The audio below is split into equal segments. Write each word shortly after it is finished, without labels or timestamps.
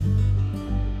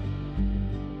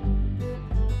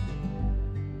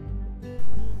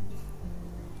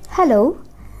Hello,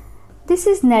 this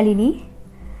is Nalini.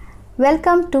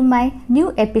 Welcome to my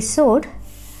new episode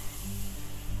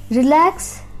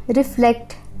Relax,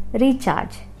 Reflect,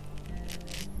 Recharge.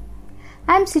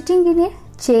 I am sitting in a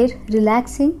chair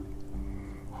relaxing,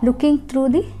 looking through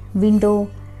the window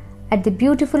at the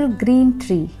beautiful green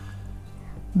tree,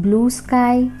 blue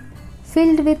sky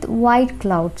filled with white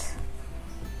clouds.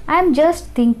 I am just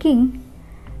thinking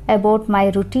about my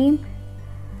routine,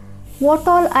 what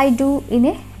all I do in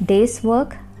a day's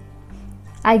work.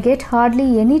 I get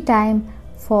hardly any time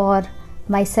for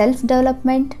my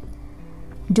self-development,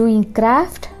 doing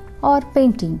craft or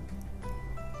painting.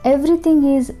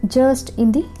 Everything is just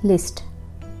in the list.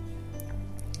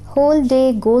 Whole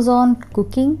day goes on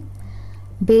cooking,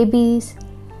 babies,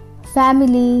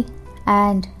 family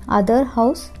and other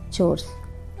house chores.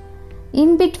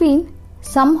 In between,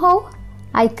 somehow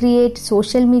I create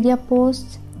social media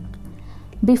posts.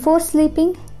 Before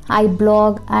sleeping, I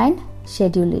blog and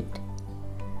schedule it.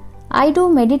 I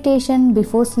do meditation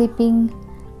before sleeping,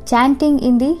 chanting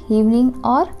in the evening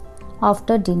or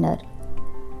after dinner.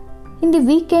 In the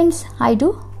weekends, I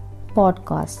do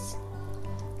podcasts.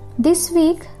 This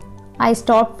week, I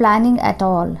stopped planning at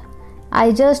all.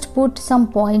 I just put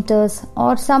some pointers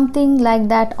or something like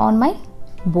that on my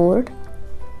board.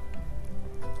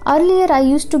 Earlier, I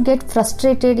used to get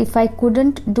frustrated if I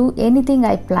couldn't do anything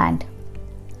I planned.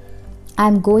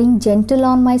 I'm going gentle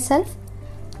on myself,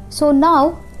 so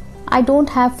now I don't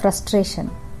have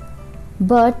frustration.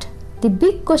 But the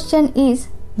big question is,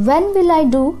 when will I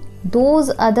do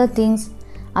those other things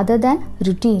other than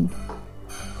routine?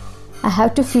 I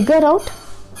have to figure out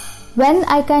when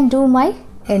I can do my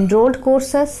enrolled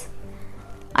courses.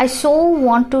 I so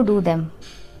want to do them.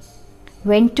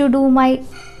 When to do my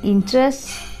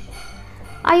interests.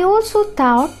 I also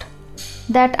thought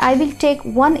that I will take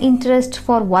one interest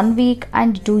for 1 week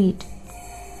and do it.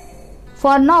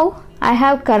 For now, I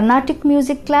have Carnatic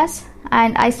music class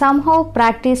and I somehow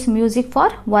practice music for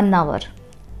 1 hour.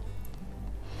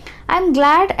 I am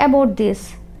glad about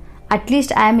this. At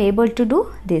least I am able to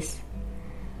do this.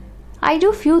 I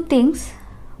do few things,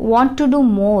 want to do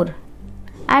more.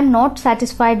 I am not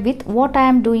satisfied with what I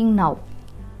am doing now.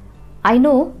 I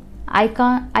know I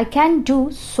can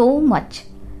do so much.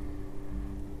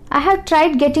 I have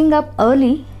tried getting up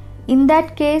early. In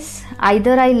that case,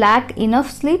 either I lack enough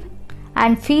sleep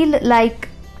and feel like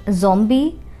a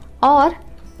zombie, or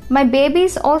my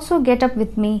babies also get up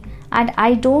with me and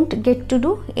I don't get to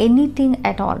do anything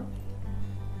at all.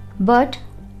 But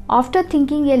after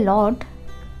thinking a lot,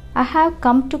 I have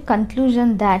come to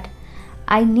conclusion that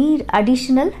I need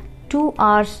additional 2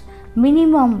 hours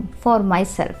minimum for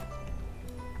myself.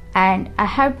 And I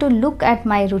have to look at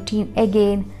my routine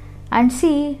again and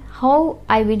see how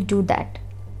I will do that.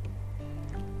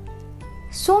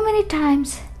 So many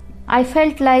times I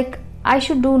felt like I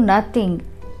should do nothing,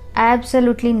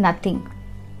 absolutely nothing.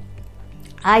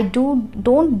 I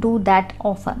don't do that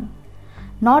often.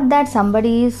 Not that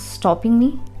somebody is stopping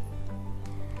me.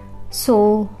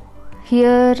 So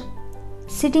here,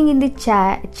 sitting in the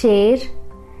chair,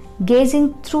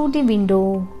 gazing through the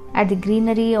window at the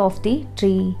greenery of the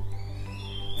tree,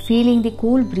 feeling the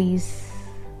cool breeze.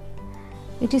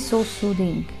 It is so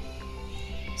soothing.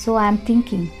 So I am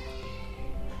thinking,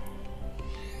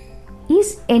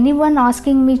 is anyone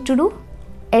asking me to do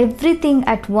everything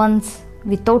at once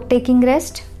without taking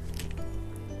rest?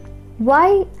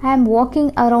 Why I am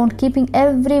walking around keeping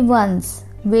everyone's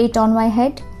weight on my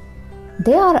head?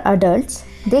 They are adults.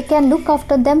 They can look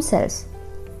after themselves.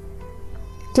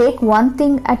 Take one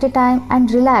thing at a time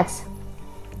and relax.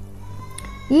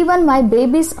 Even my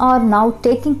babies are now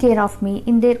taking care of me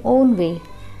in their own way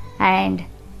and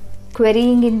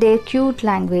querying in their cute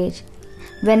language.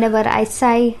 Whenever I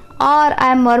sigh or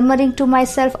I am murmuring to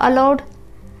myself aloud,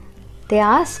 they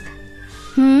ask,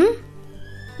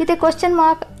 with a question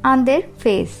mark on their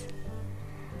face.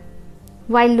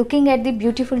 While looking at the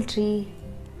beautiful tree,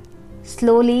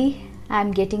 slowly I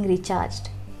am getting recharged.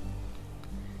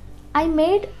 I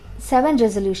made 7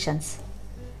 resolutions.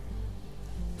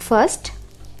 First,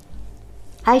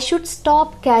 I should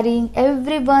stop carrying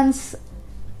everyone's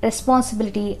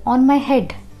responsibility on my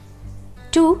head.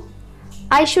 2.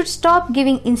 I should stop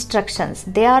giving instructions.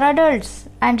 They are adults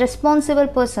and responsible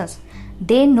persons.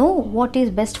 They know what is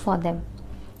best for them.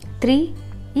 3.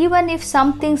 Even if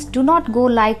some things do not go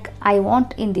like I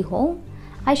want in the home,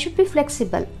 I should be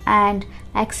flexible and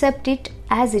accept it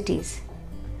as it is.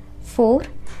 4.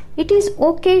 It is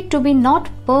okay to be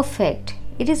not perfect.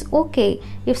 It is okay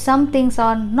if some things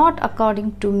are not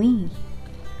according to me.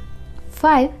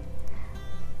 5.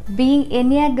 Being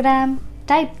Enneagram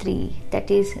Type 3, that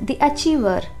is the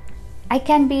achiever, I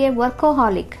can be a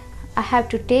workaholic. I have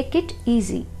to take it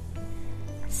easy.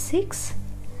 6.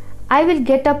 I will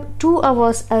get up 2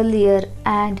 hours earlier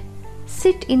and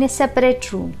sit in a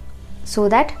separate room so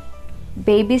that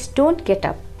babies don't get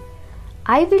up.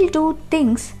 I will do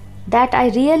things that I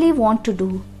really want to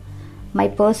do. My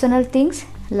personal things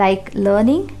like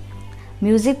learning,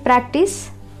 music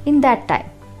practice in that time.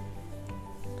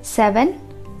 7.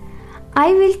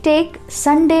 I will take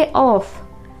Sunday off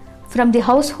from the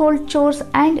household chores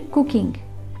and cooking.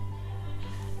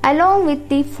 Along with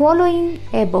the following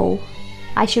above,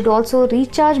 I should also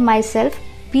recharge myself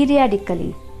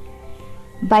periodically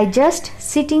by just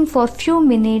sitting for few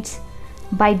minutes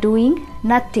by doing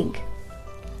nothing,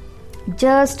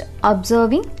 just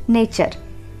observing nature.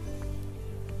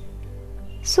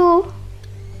 So,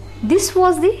 this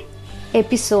was the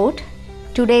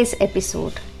today's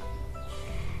episode.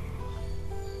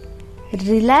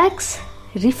 Relax,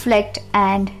 reflect,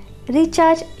 and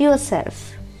recharge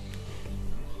yourself.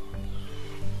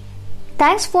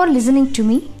 Thanks for listening to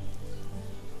me.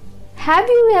 Have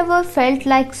you ever felt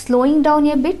like slowing down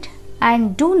a bit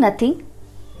and do nothing?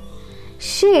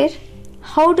 Share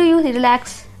how do you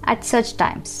relax at such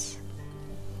times.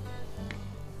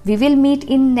 We will meet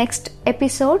in next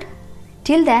episode.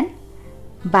 Till then,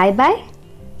 bye bye.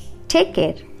 Take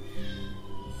care.